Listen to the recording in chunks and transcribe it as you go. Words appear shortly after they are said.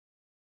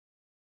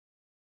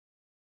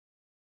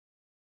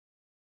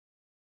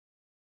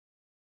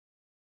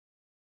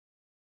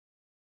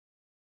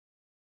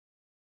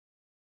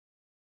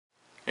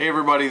Hey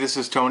everybody, this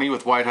is Tony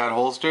with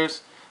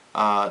WhiteHatHolsters.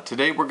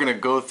 Today we're going to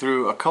go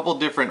through a couple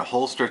different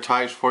holster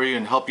types for you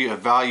and help you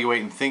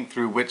evaluate and think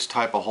through which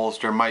type of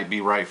holster might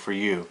be right for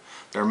you.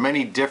 There are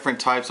many different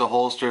types of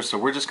holsters, so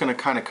we're just going to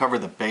kind of cover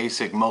the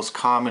basic, most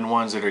common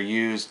ones that are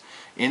used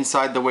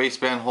inside the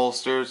waistband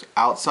holsters,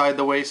 outside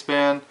the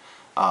waistband,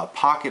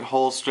 pocket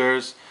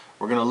holsters.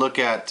 We're going to look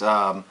at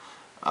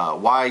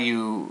why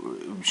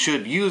you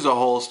should use a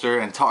holster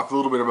and talk a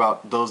little bit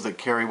about those that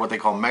carry what they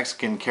call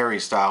Mexican carry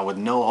style with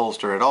no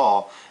holster at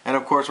all. And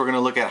of course we're going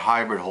to look at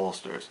hybrid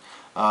holsters.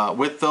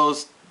 With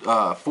those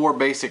four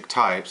basic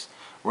types,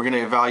 we're going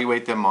to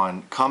evaluate them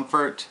on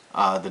comfort,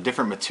 the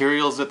different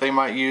materials that they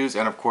might use,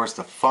 and of course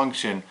the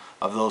function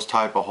of those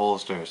type of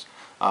holsters.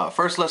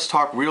 First, let's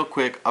talk real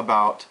quick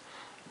about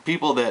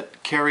people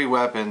that carry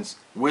weapons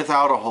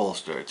without a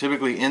holster,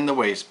 typically in the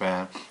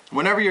waistband.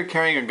 Whenever you're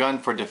carrying a gun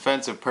for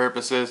defensive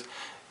purposes,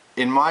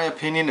 in my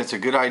opinion, it's a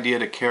good idea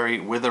to carry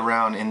with a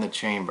round in the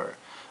chamber.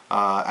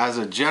 As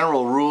a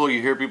general rule,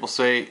 you hear people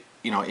say,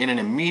 you know, in an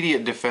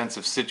immediate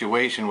defensive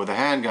situation with a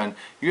handgun,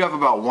 you have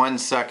about 1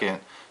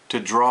 second to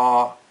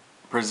draw,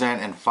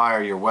 present, and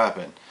fire your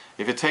weapon.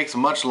 If it takes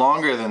much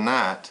longer than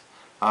that,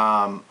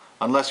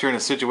 unless you're in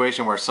a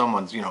situation where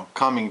someone's, you know,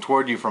 coming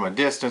toward you from a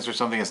distance or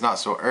something, it's not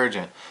so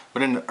urgent.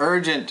 But in an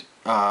urgent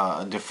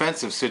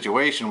defensive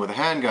situation with a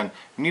handgun,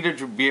 you need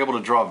to be able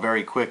to draw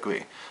very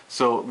quickly.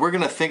 So we're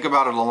going to think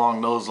about it along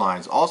those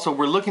lines. Also,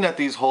 we're looking at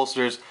these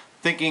holsters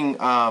thinking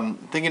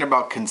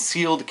about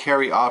concealed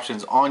carry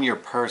options on your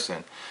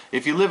person.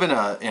 If you live in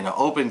an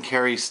open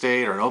carry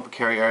state or an open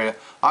carry area,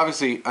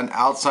 obviously an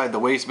outside the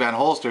waistband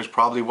holster is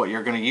probably what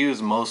you're going to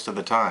use most of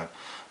the time.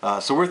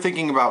 So we're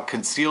thinking about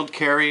concealed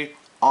carry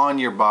on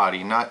your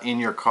body, not in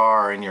your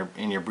car, in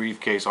your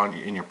briefcase,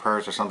 in your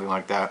purse or something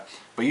like that.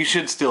 But you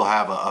should still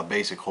have a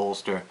basic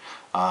holster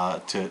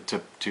to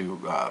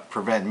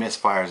prevent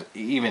misfires,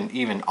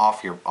 even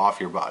off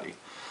your body.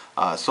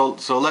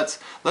 So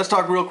let's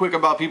talk real quick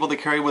about people that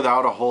carry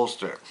without a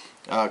holster.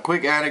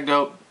 Quick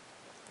anecdote.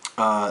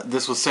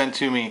 This was sent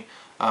to me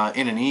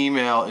in an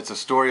email. It's a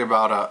story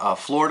about a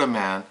Florida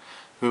man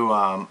who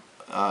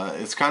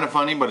it's kind of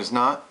funny, but it's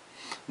not.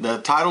 The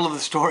title of the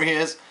story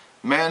is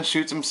 "Man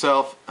Shoots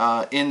Himself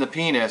in the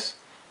Penis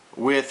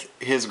with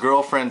His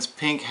Girlfriend's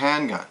Pink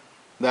Handgun."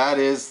 That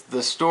is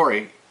the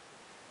story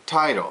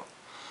title.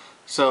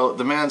 So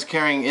the man's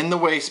carrying in the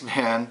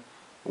waistband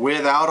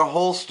without a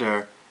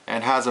holster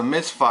and has a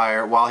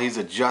misfire while he's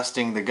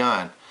adjusting the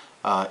gun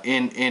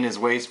in his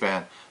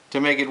waistband.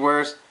 To make it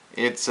worse,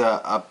 it's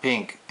a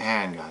pink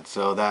handgun.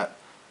 So that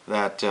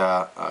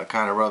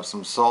kind of rubs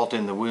some salt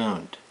in the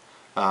wound.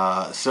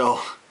 So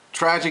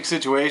tragic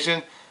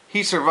situation.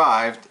 He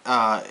survived,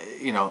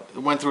 you know,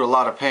 went through a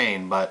lot of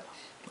pain, but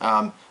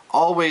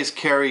always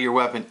carry your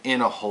weapon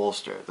in a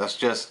holster. That's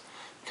just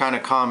kind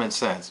of common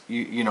sense.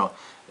 You know,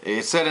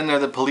 it said in there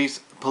that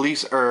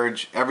police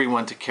urge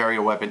everyone to carry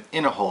a weapon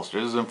in a holster.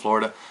 This is in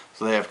Florida,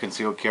 so they have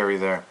concealed carry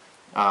there.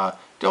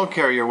 Don't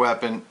carry your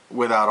weapon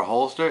without a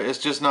holster. It's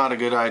just not a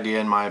good idea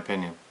in my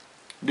opinion.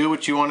 Do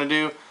what you want to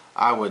do.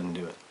 I wouldn't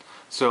do it.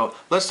 So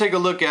let's take a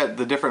look at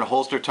the different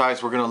holster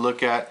types we're going to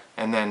look at,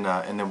 and then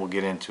we'll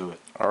get into it.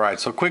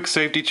 Alright, so quick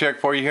safety check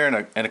for you here,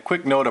 and a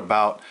quick note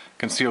about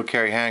concealed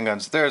carry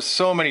handguns. There's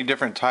so many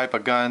different type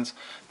of guns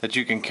that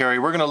you can carry.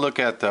 We're going to look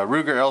at the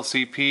Ruger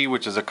LCP,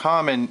 which is a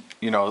common,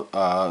 you know,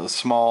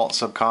 small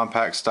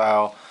subcompact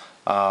style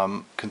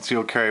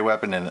concealed carry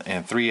weapon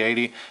in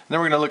 380. And then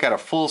we're going to look at a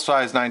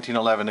full-size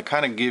 1911 to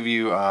kind of give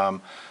you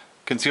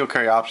concealed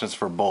carry options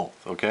for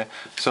both. Okay,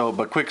 so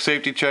but quick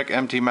safety check: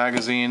 empty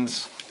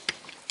magazines,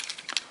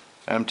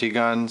 empty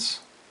guns.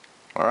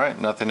 Alright,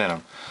 nothing in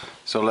them.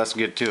 So let's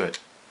get to it.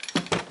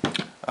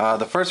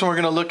 The first one we're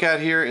going to look at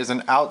here is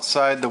an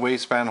outside the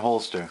waistband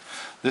holster.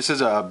 This is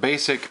a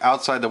basic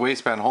outside the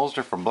waistband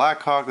holster from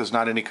Blackhawk. There's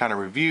not any kind of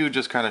review,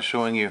 just kind of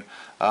showing you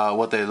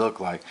what they look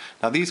like.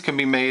 Now these can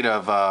be made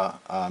of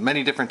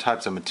many different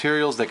types of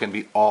materials. They can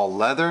be all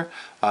leather.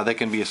 They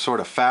can be a sort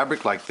of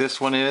fabric like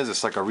this one is.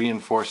 It's like a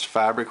reinforced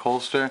fabric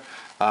holster.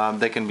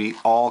 They can be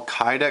all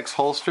Kydex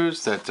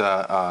holsters that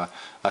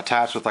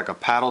attach with like a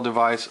paddle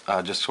device,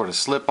 just sort of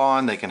slip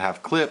on. They can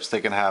have clips.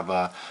 They can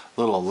have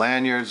little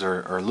lanyards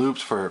or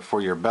loops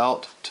for your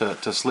belt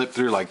to slip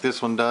through like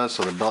this one does.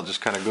 So the belt just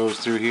kind of goes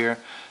through here,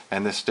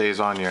 and this stays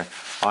on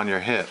your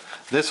hip.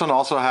 This one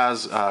also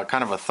has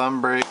kind of a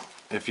thumb brake,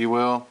 if you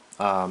will,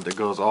 that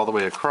goes all the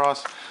way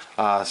across.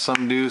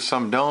 Some do,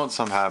 some don't.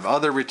 Some have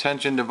other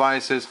retention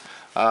devices.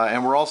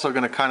 And we're also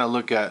going to kind of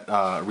look at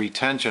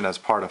retention as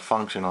part of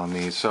function on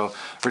these. So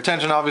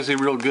retention obviously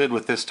real good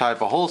with this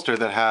type of holster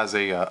that has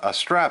a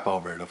strap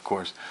over it, of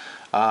course.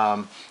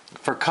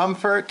 For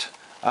comfort,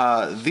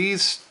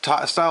 these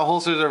style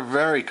holsters are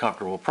very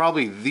comfortable,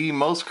 probably the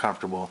most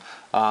comfortable.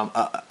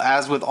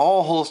 As with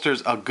all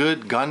holsters, a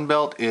good gun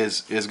belt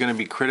is going to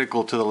be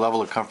critical to the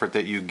level of comfort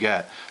that you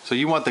get. So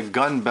you want the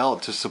gun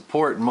belt to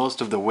support most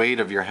of the weight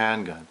of your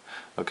handgun.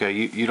 Okay,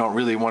 you don't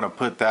really want to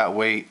put that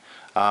weight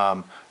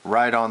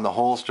right on the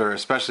holster,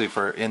 especially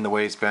for in the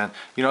waistband.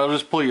 You know, it'll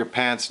just pull your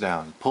pants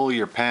down. Pull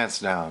your pants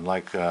down,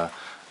 like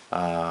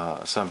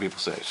some people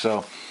say.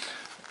 So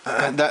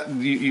that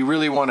you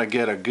really want to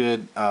get a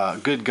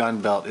good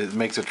gun belt. It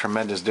makes a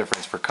tremendous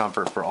difference for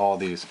comfort for all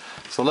these.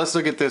 So let's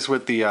look at this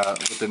with the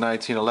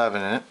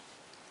 1911 in it.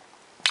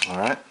 All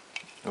right.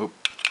 Oop.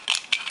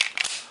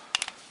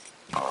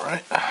 All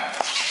right.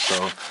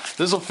 So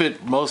this will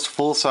fit most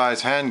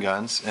full-size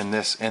handguns in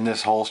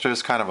this holster.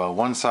 It's kind of a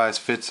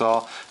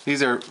one-size-fits-all.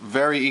 These are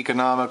very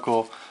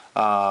economical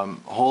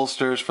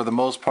holsters for the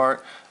most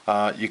part.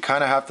 You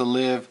kind of have to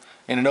live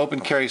in an open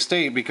carry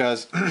state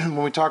because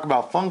when we talk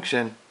about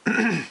function,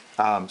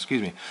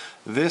 excuse me,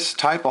 this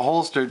type of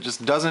holster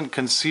just doesn't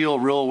conceal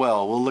real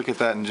well. We'll look at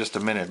that in just a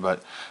minute.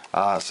 But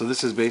so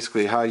this is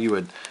basically how you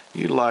would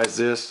utilize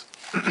this.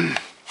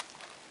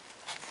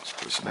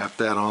 Snap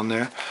that on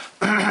there.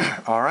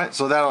 All right,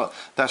 so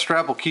that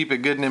strap will keep it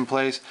good and in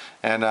place,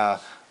 and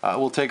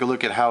we'll take a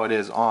look at how it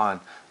is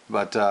on.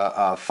 But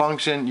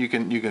function, you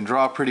can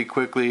draw pretty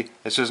quickly.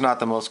 It's just not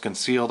the most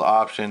concealed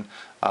option.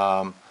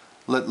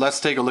 Let's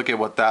take a look at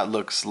what that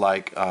looks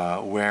like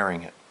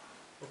wearing it.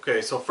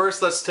 Okay, so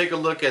first let's take a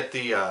look at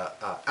the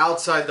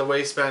outside the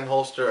waistband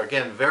holster.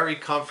 Again, very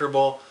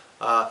comfortable.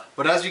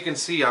 But as you can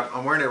see,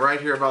 I'm wearing it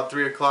right here about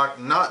 3 o'clock.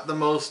 Not the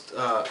most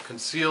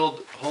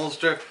concealed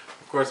holster.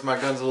 Of course, my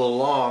gun's a little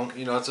long.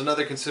 You know, it's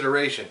another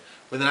consideration.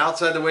 With an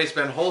outside the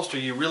waistband holster,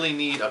 you really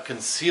need a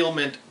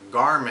concealment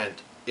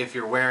garment if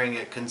you're wearing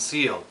it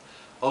concealed.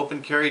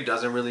 Open carry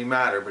doesn't really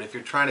matter, but if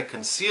you're trying to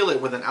conceal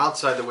it with an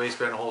outside the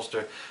waistband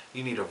holster,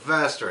 you need a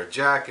vest or a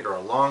jacket or a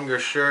longer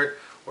shirt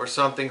or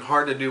something.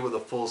 Hard to do with a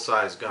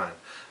full-size gun.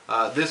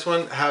 This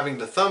one having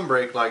the thumb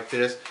brake like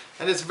this,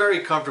 and it's very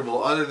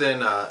comfortable. Other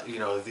than you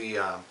know,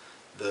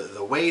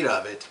 the weight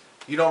of it,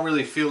 you don't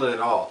really feel it at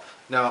all.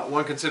 Now,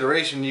 one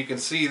consideration, you can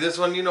see this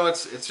one. You know,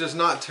 it's just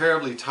not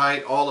terribly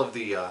tight. All of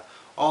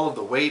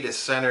the weight is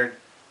centered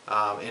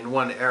in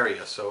one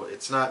area, so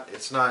it's not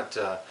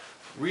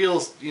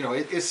real. You know,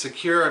 it is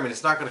secure. I mean,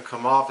 it's not going to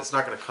come off. It's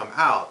not going to come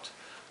out.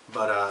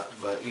 But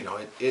you know,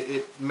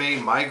 it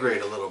may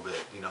migrate a little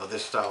bit. You know,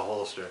 this style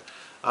holster.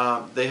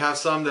 They have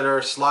some that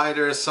are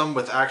sliders, some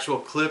with actual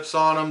clips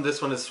on them.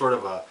 This one is sort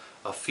of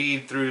a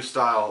feed-through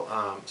style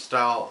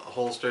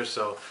holster.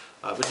 So,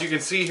 but you can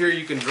see here,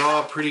 you can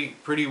draw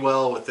pretty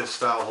well with this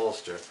style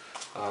holster.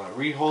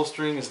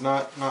 Reholstering is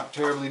not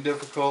terribly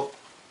difficult.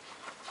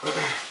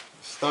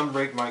 This thumb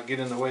brake might get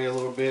in the way a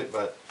little bit,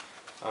 but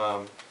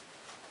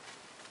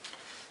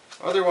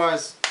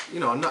otherwise, you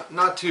know,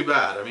 not too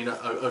bad. I mean,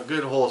 a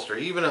good holster.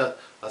 Even a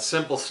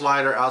simple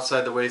slider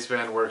outside the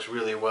waistband works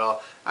really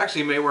well.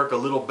 Actually, may work a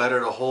little better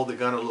to hold the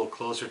gun a little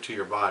closer to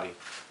your body.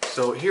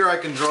 So here I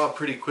can draw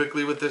pretty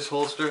quickly with this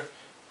holster.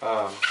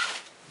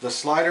 The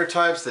slider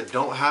types that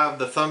don't have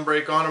the thumb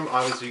brake on them,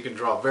 obviously you can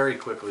draw very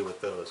quickly with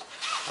those.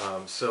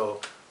 So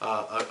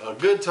a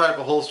good type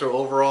of holster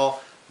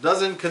overall.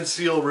 Doesn't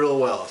conceal real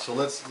well. So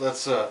let's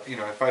you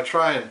know, if I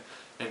try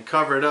and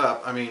cover it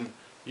up, I mean,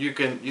 you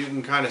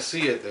can kind of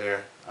see it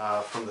there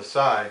from the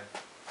side.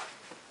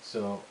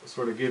 So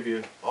sort of give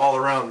you all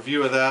around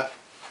view of that.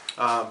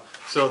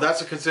 So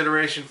that's a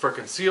consideration for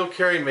concealed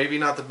carry. Maybe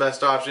not the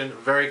best option.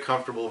 Very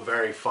comfortable,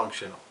 very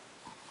functional.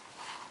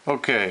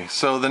 Okay,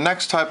 so the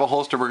next type of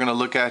holster we're going to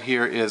look at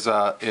here is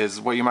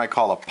what you might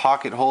call a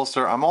pocket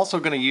holster. I'm also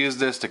going to use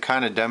this to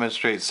kind of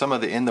demonstrate some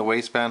of the in the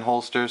waistband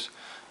holsters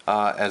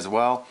as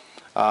well.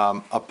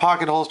 A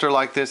pocket holster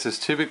like this is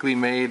typically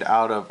made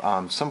out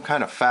of some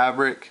kind of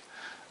fabric.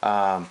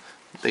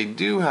 They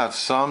do have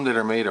some that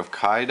are made of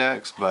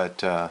Kydex,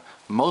 but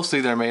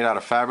mostly they're made out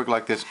of fabric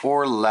like this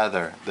or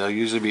leather. They'll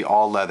usually be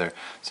all leather.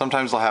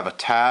 Sometimes they'll have a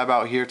tab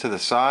out here to the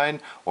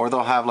side, or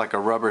they'll have like a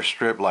rubber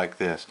strip like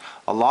this.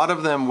 A lot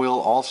of them will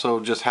also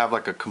just have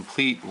like a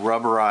complete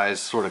rubberized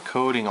sort of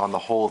coating on the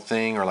whole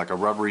thing, or like a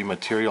rubbery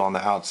material on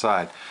the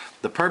outside.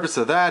 The purpose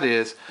of that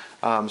is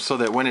so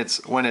that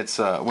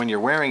when you're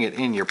wearing it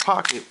in your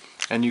pocket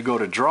and you go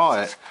to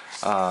draw it,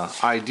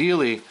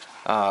 ideally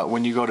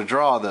when you go to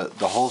draw,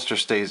 the holster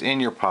stays in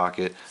your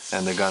pocket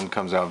and the gun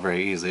comes out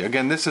very easily.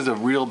 Again, this is a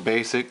real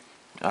basic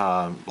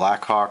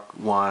Blackhawk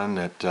one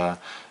that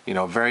you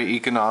know, very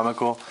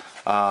economical.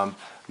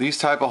 These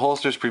type of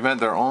holsters present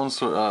their own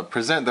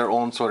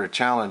sort of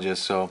challenges,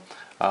 so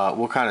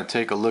we'll kind of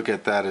take a look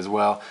at that as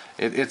well.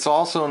 It's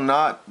also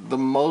not the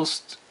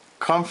most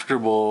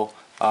comfortable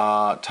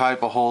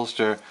type of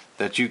holster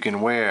that you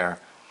can wear,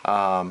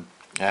 and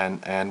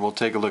we'll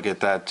take a look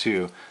at that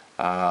too.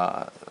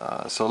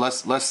 So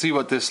let's see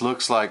what this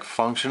looks like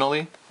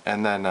functionally,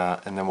 and then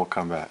we'll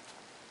come back.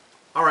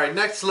 All right,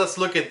 next let's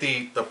look at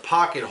the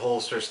pocket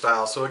holster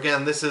style. So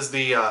again, this is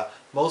the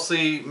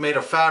mostly made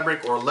of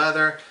fabric or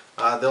leather.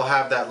 They'll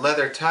have that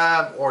leather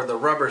tab or the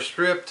rubber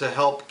strip to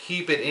help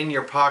keep it in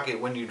your pocket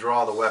when you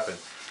draw the weapon.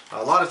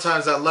 A lot of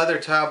times that leather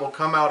tab will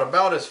come out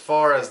about as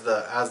far as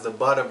the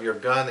butt of your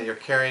gun that you're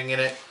carrying in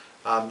it.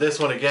 This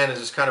one again is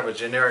just kind of a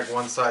generic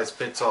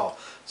one-size-fits-all.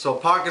 So a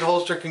pocket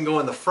holster can go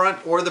in the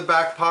front or the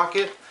back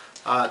pocket.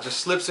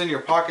 Just slips in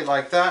your pocket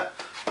like that.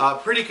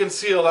 Pretty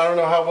concealed. I don't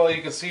know how well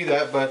you can see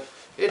that, but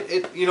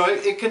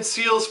it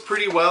conceals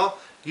pretty well.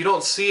 You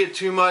don't see it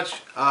too much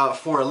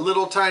for a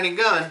little tiny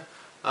gun.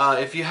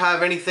 If you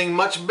have anything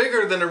much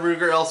bigger than a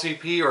Ruger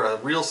LCP or a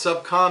real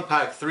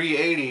subcompact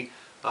 380,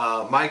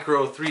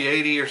 micro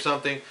 380 or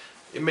something,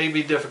 it may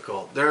be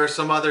difficult. There are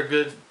some other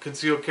good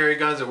concealed carry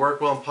guns that work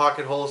well in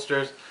pocket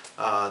holsters,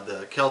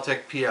 the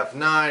Keltec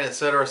PF9,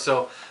 etc.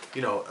 So,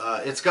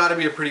 it's got to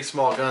be a pretty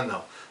small gun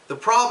though. The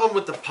problem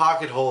with the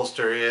pocket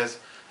holster is,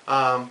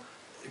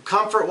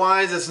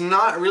 comfort-wise, it's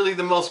not really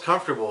the most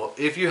comfortable.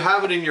 If you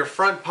have it in your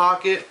front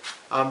pocket,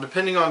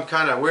 depending on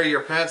kind of where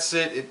your pants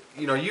sit,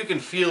 you can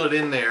feel it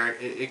in there.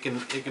 It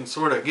can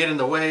sort of get in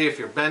the way if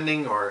you're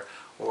bending or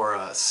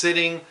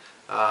sitting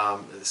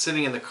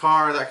in the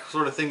car, that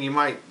sort of thing. You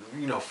might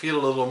feel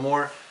it a little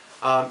more.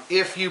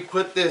 If you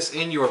put this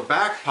in your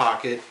back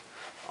pocket,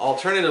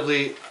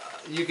 alternatively,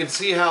 you can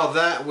see how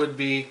that would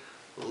be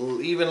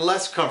even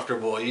less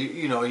comfortable.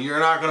 You're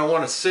not going to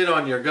want to sit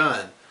on your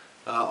gun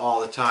all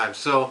the time.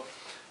 So,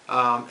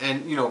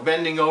 and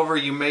bending over,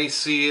 you may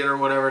see it or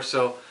whatever.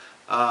 So,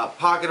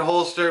 pocket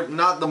holster,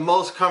 not the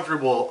most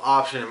comfortable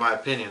option in my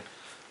opinion.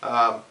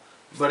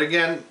 But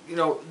again,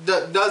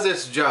 does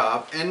its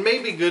job and may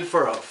be good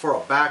for a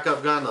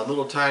backup gun, a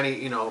little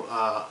tiny,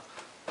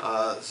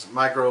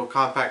 micro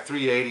compact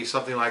 380,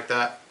 something like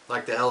that,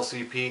 like the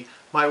LCP,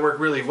 might work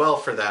really well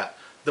for that.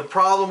 The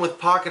problem with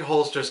pocket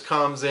holsters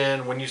comes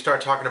in when you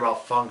start talking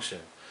about function.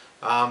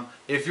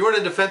 If you're in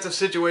a defensive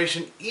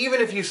situation,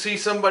 even if you see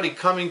somebody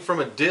coming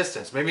from a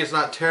distance, maybe it's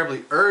not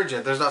terribly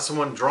urgent, there's not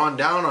someone drawn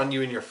down on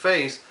you in your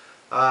face,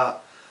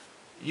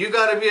 you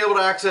got to be able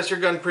to access your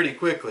gun pretty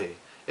quickly.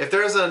 If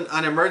there's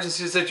an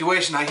emergency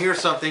situation, I hear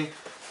something,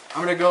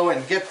 I'm going to go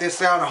and get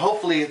this out, and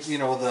hopefully it's,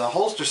 the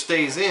holster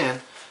stays in,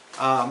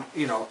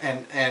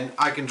 and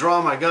I can draw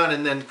my gun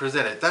and then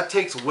present it. That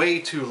takes way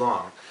too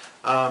long.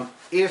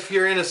 If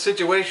you're in a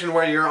situation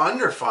where you're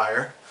under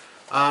fire,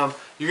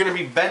 you're going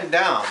to be bent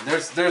down.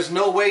 There's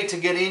no way to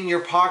get in your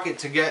pocket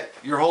to get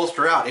your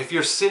holster out. If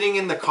you're sitting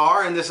in the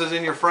car and this is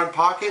in your front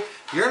pocket,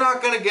 you're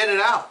not going to get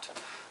it out.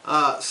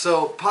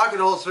 So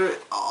pocket holster,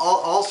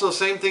 also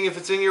same thing if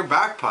it's in your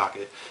back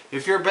pocket.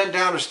 If you're bent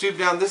down or stooped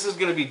down, this is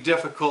going to be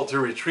difficult to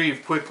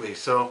retrieve quickly.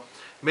 So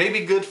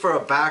maybe good for a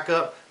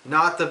backup,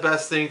 not the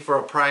best thing for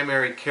a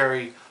primary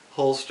carry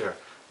holster.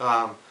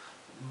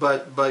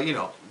 But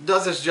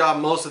does its job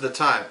most of the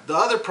time. The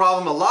other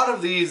problem, a lot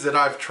of these that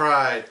I've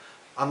tried,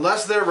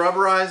 unless they're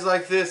rubberized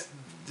like this,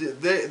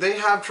 they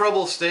have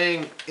trouble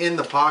staying in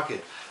the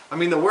pocket. I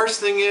mean, the worst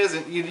thing is,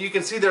 and you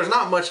can see there's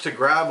not much to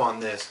grab on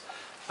this.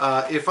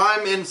 If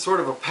I'm in sort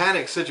of a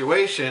panic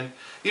situation,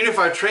 even if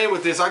I train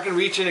with this, I can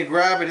reach in and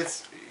grab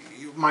it.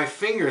 My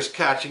fingers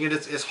catching it.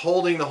 It's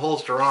holding the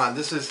holster on.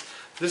 This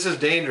is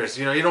dangerous.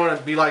 You don't want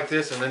to be like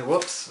this and then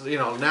whoops.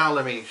 Now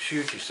let me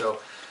shoot you.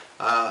 So.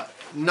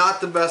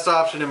 Not the best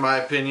option in my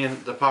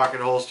opinion, the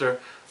pocket holster.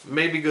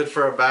 Maybe good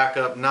for a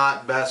backup,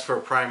 not best for a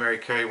primary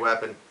carry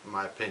weapon in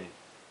my opinion.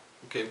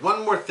 Okay,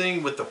 one more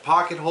thing with the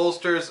pocket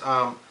holsters.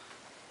 A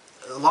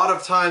lot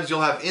of times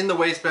you'll have in the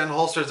waistband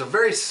holsters that are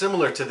very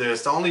similar to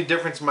this. The only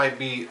difference might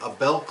be a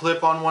belt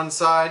clip on one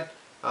side,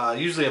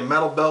 usually a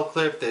metal belt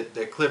clip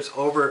that clips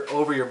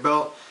over your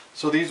belt.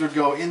 So these would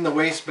go in the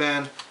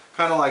waistband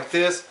kind of like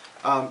this.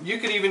 You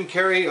could even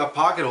carry a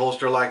pocket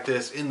holster like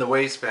this in the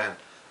waistband.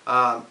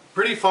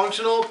 Pretty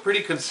functional,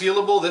 pretty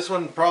concealable. This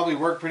one probably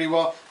worked pretty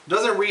well.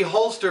 Doesn't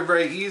reholster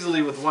very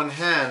easily with one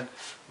hand,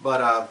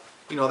 but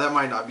that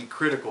might not be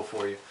critical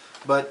for you.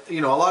 But a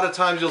lot of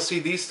times you'll see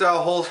these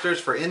style holsters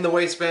for in the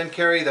waistband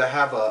carry that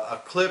have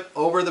a clip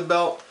over the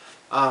belt.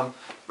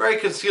 Very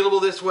concealable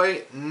this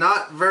way,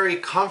 not very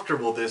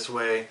comfortable this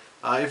way.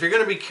 If you're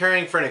going to be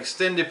carrying for an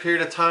extended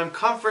period of time,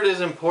 comfort is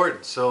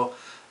important. So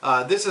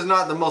this is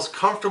not the most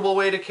comfortable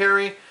way to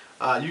carry.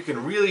 You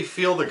can really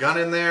feel the gun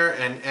in there,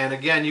 and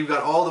again, you've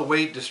got all the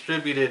weight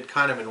distributed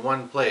kind of in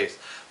one place.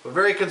 But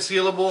very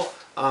concealable.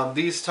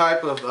 These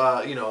type of,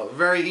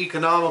 very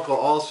economical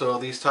also,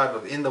 these type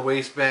of in the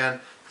waistband,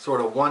 sort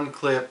of one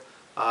clip,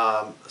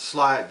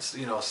 slide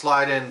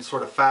in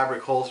sort of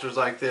fabric holsters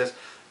like this.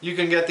 You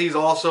can get these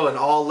also in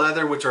all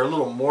leather, which are a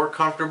little more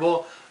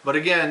comfortable. But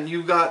again,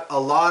 you've got a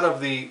lot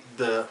of the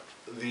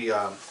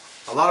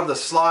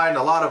slide and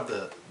a lot of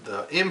the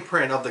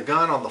imprint of the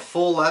gun on the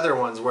full leather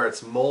ones where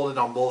it's molded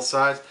on both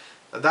sides.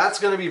 That's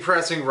going to be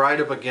pressing right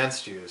up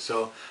against you.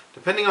 So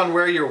depending on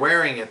where you're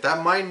wearing it,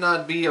 that might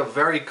not be a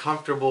very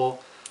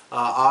comfortable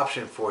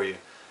option for you.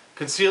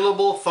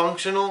 Concealable,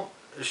 functional,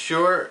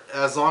 sure,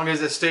 as long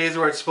as it stays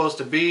where it's supposed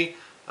to be,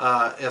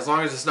 as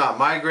long as it's not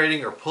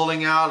migrating or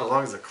pulling out, as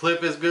long as the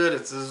clip is good.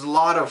 There's a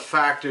lot of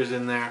factors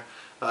in there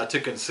to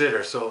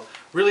consider. So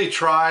really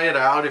try it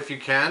out if you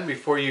can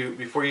before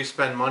you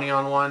spend money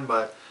on one.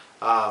 But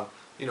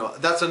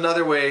that's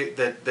another way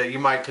that you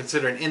might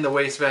consider an in the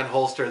waistband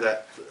holster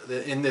that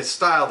in this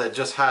style that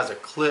just has a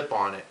clip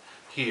on it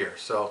here.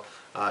 So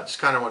just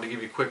kind of want to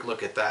give you a quick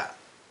look at that.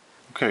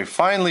 Okay,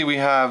 finally we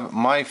have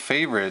my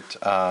favorite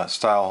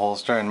style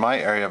holster in my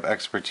area of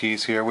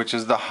expertise here, which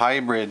is the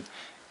hybrid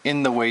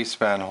in the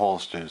waistband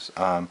holsters.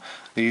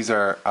 These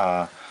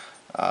are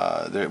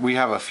we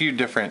have a few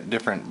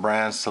different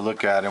brands to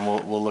look at, and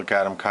we'll look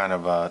at them kind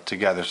of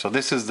together. So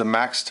this is the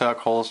MaxTuck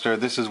holster.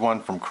 This is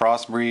one from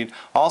Crossbreed.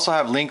 I also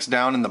have links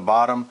down in the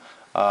bottom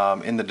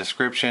in the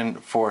description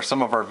for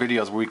some of our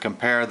videos where we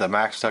compare the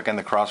MaxTuck and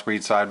the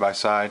Crossbreed side by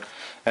side.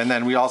 And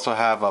then we also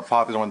have a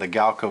popular one, the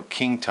Galco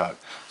Kingtuk.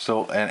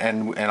 So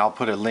and I'll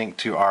put a link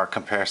to our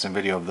comparison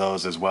video of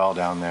those as well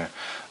down there.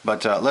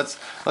 But let's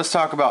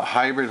talk about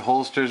hybrid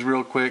holsters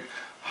real quick.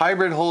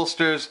 Hybrid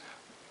holsters,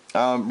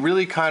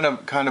 really kind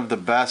of the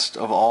best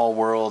of all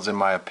worlds in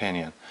my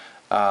opinion.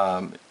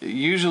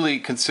 Usually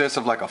consists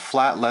of like a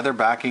flat leather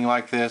backing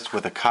like this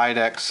with a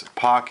Kydex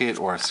pocket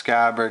or a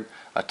scabbard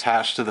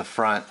attached to the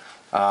front.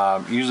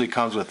 Usually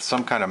comes with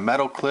some kind of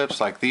metal clips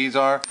like these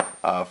are.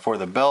 For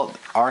the belt,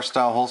 our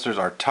style holsters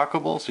are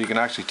tuckable, so you can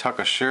actually tuck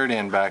a shirt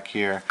in back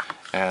here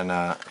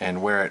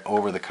and wear it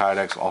over the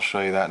Kydex. I'll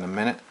show you that in a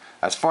minute.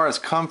 As far as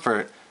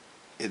comfort,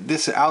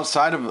 this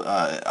outside of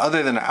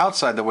other than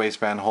outside the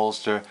waistband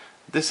holster,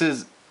 this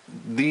is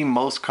the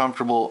most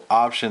comfortable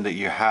option that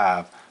you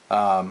have.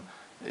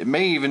 It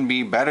may even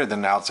be better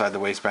than the outside the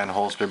waistband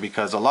holster,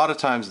 because a lot of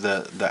times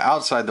the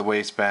outside the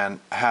waistband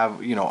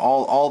have, you know,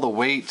 all the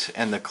weight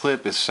and the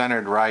clip is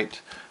centered right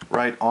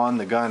on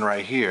the gun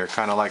right here,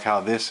 kind of like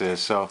how this is.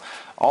 So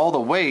all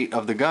the weight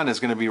of the gun is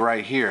going to be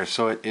right here,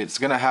 so it's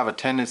going to have a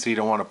tendency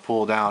to want to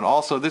pull down.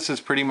 Also, this is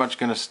pretty much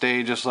going to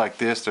stay just like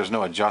this. There's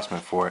no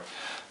adjustment for it.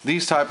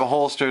 These type of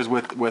holsters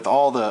with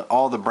all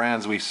the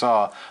brands we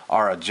saw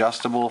are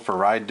adjustable for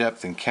ride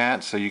depth and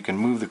cant, so you can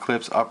move the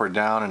clips up or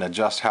down and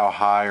adjust how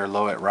high or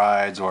low it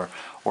rides or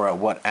at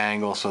what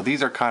angle. So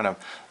these are kind of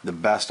the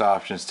best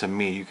options to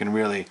me. You can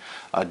really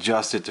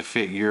adjust it to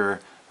fit your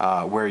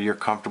where you're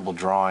comfortable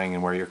drawing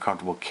and where you're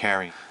comfortable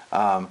carrying.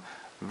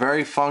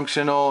 Very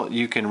functional.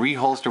 You can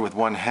reholster with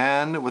one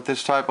hand with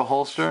this type of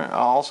holster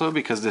also,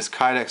 because this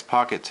Kydex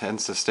pocket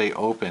tends to stay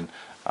open,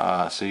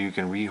 so you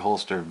can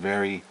reholster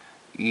very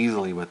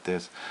easily with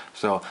this.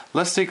 So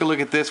let's take a look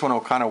at this one. I'll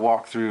kind of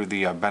walk through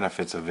the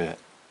benefits of it.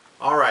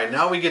 Alright,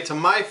 now we get to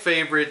my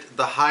favorite,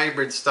 the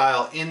hybrid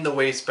style in the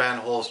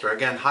waistband holster.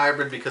 Again,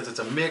 hybrid because it's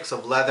a mix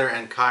of leather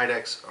and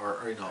Kydex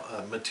or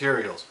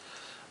materials.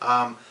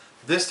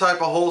 This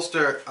type of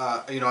holster,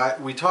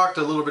 we talked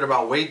a little bit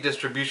about weight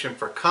distribution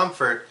for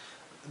comfort.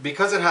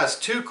 Because it has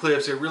two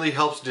clips, it really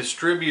helps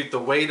distribute the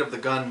weight of the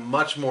gun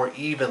much more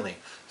evenly.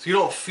 So you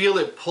don't feel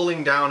it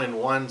pulling down in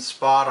one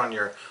spot on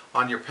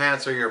your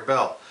pants or your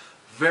belt.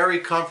 Very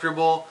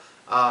comfortable.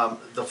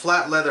 The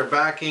flat leather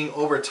backing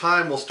over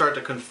time will start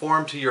to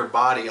conform to your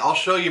body. I'll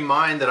show you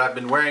mine that I've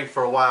been wearing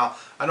for a while.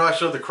 I know I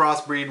showed the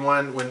Crossbreed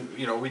one when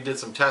we did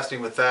some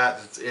testing with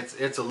that.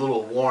 It's a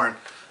little worn.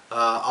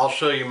 I'll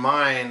show you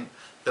mine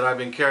that I've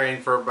been carrying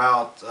for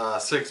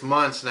about 6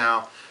 months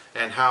now,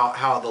 and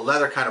how the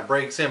leather kind of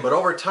breaks in. But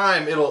over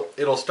time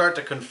it'll start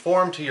to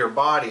conform to your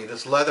body.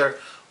 This leather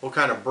will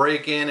kind of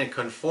break in and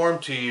conform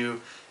to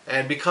you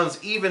and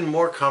becomes even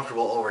more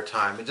comfortable over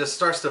time. It just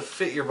starts to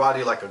fit your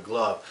body like a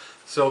glove.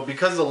 So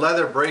because the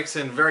leather breaks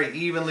in very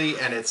evenly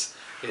and it's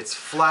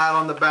flat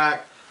on the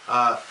back,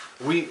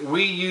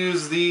 we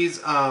use these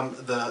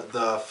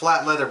the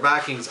flat leather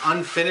backings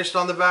unfinished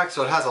on the back,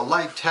 so it has a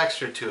light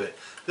texture to it.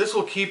 This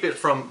will keep it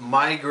from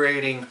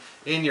migrating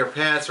in your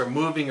pants or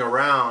moving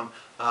around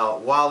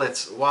while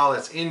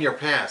it's in your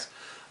pants.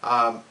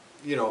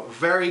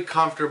 Very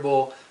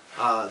comfortable.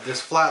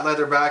 This flat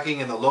leather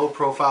backing and the low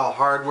profile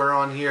hardware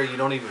on here, you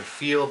don't even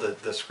feel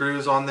the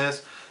screws on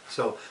this.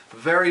 So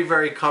very,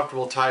 very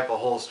comfortable type of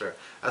holster.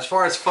 As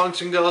far as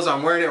function goes,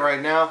 I'm wearing it right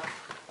now.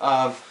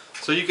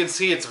 So you can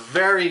see it's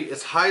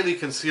highly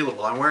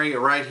concealable. I'm wearing it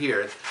right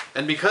here.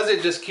 And because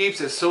it just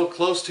keeps it so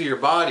close to your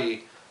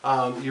body,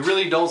 you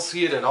really don't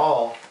see it at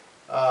all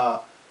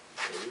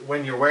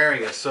when you're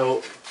wearing it.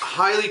 So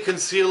highly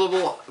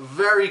concealable,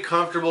 very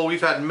comfortable. We've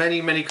had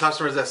many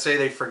customers that say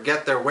they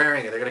forget they're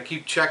wearing it. They're going to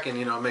keep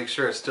checking, make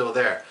sure it's still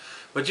there.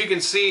 But you can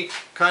see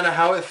kind of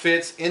how it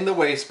fits in the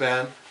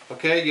waistband.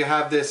 Okay, you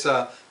have this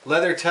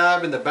leather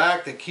tab in the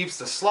back that keeps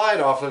the slide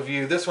off of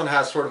you. This one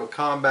has sort of a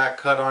combat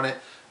cut on it.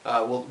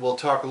 We'll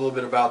talk a little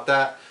bit about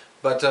that.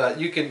 But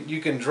you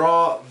can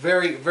draw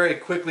very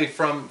quickly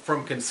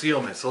from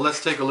concealment. So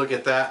let's take a look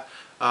at that.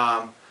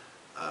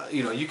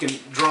 You can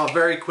draw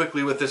very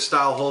quickly with this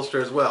style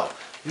holster as well.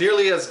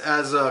 Nearly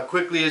as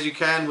quickly as you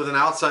can with an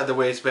outside the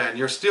waistband.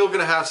 You're still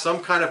going to have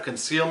some kind of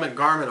concealment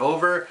garment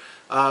over,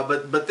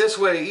 but this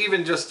way,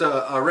 even just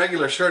a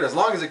regular shirt, as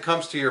long as it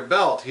comes to your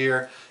belt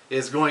here,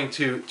 is going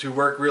to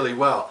work really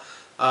well.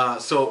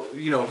 So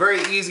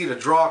very easy to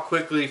draw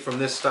quickly from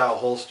this style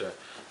holster.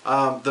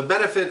 The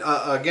benefit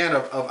again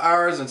of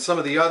ours and some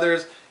of the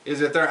others is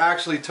that they're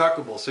actually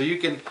tuckable. So you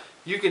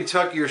can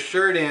tuck your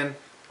shirt in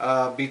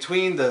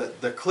between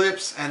the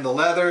clips and the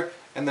leather,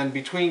 and then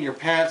between your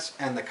pants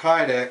and the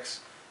Kydex.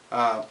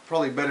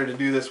 Probably better to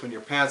do this when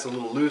your pants are a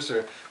little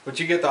looser, but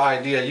you get the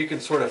idea. You can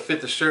sort of fit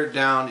the shirt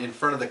down in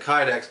front of the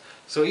Kydex,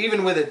 so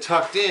even with it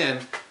tucked in,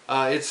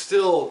 it's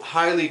still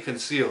highly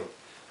concealed.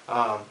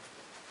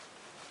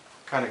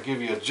 kind of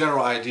give you a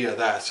general idea of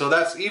that. So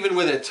that's, even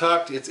with it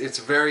tucked, it's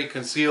very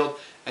concealed.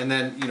 And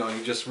then, you know,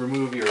 you just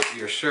remove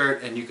your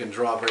shirt and you can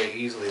draw very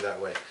easily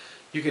that way.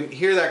 You can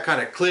hear that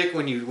kind of click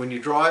when you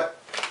draw it.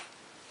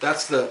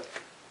 That's the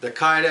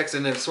Kydex,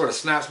 and then it sort of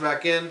snaps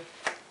back in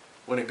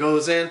when it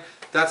goes in.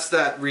 That's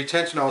that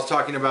retention I was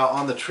talking about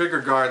on the trigger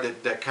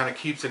guard that kind of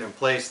keeps it in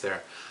place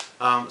there.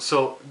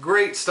 So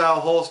great style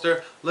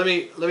holster. Let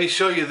me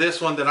show you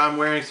this one that I'm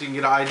wearing so you can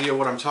get an idea of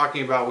what I'm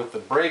talking about with the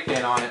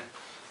break-in on it.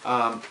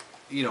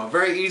 You know,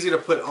 very easy to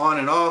put on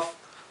and off.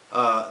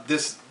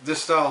 This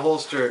style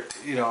holster,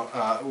 you know,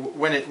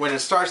 when it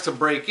starts to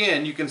break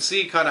in, you can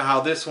see kind of how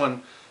this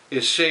one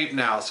is shaped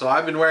now. So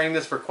I've been wearing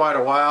this for quite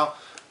a while.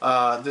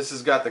 This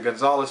has got the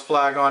Gonzalez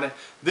flag on it.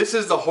 This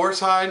is the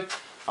horsehide.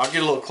 I'll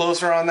get a little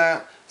closer on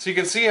that. So you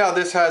can see how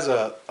this has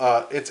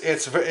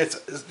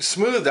it's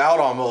smoothed out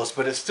almost,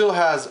 but it still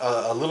has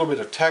a little bit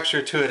of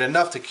texture to it,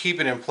 enough to keep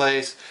it in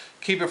place,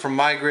 keep it from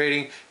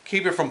migrating,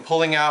 keep it from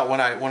pulling out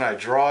when I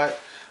draw it.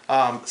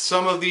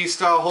 Some of these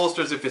style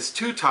holsters, if it's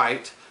too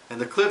tight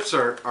and the clips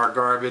are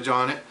garbage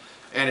on it,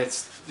 and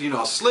it's, you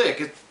know,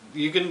 slick,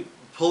 you can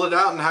pull it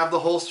out and have the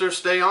holster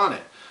stay on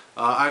it.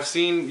 I've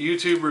seen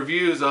YouTube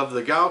reviews of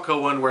the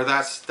Galco one where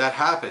that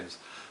happens.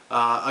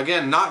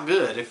 Again, not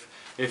good.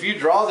 If you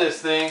draw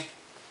this thing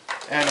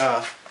and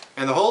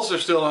the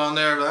holster's still on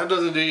there, but that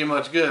doesn't do you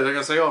much good. They're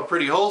gonna say, "Oh,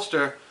 pretty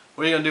holster.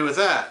 What are you gonna do with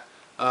that?"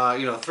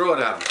 You know, throw it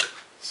at them.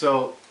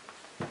 So,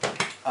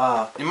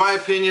 in my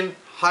opinion,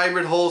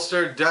 hybrid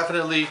holster,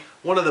 definitely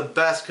one of the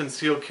best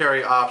concealed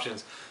carry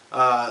options.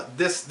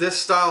 This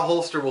style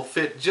holster will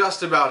fit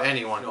just about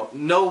anyone.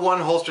 No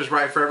one holster is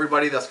right for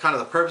everybody. That's kind of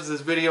the purpose of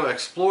this video.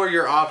 Explore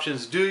your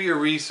options, do your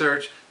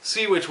research,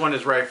 see which one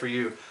is right for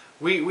you.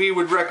 We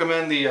would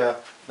recommend the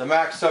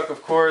MaxTuck,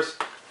 of course.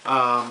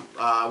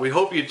 We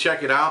hope you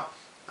check it out.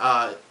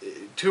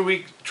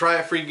 2-week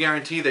try-it-free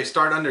guarantee. They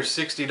start under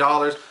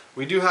 $60.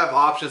 We do have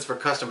options for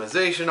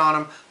customization on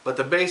them, but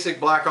the basic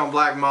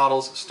black-on-black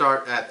models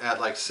start at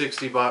like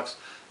 60 bucks.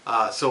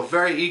 So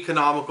very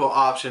economical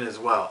option as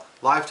well.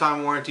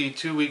 Lifetime warranty,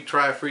 2-week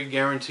try-it-free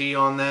guarantee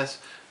on this.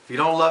 If you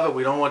don't love it,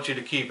 we don't want you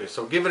to keep it.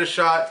 So give it a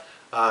shot.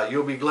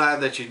 You'll be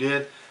glad that you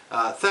did.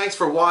 Thanks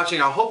for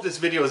watching. I hope this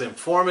video is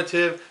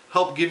informative,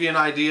 help give you an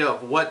idea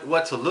of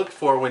what to look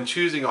for when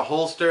choosing a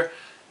holster.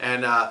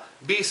 And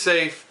be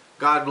safe.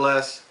 God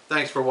bless.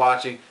 Thanks for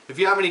watching. If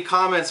you have any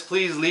comments,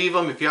 please leave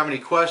them. If you have any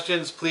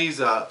questions, please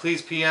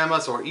PM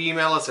us or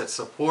email us at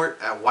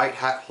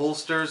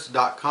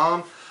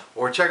support@WhiteHatHolsters.com,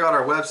 or check out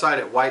our website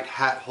at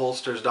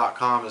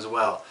WhiteHatHolsters.com as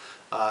well.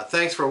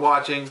 Thanks for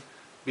watching.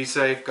 Be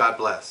safe. God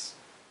bless.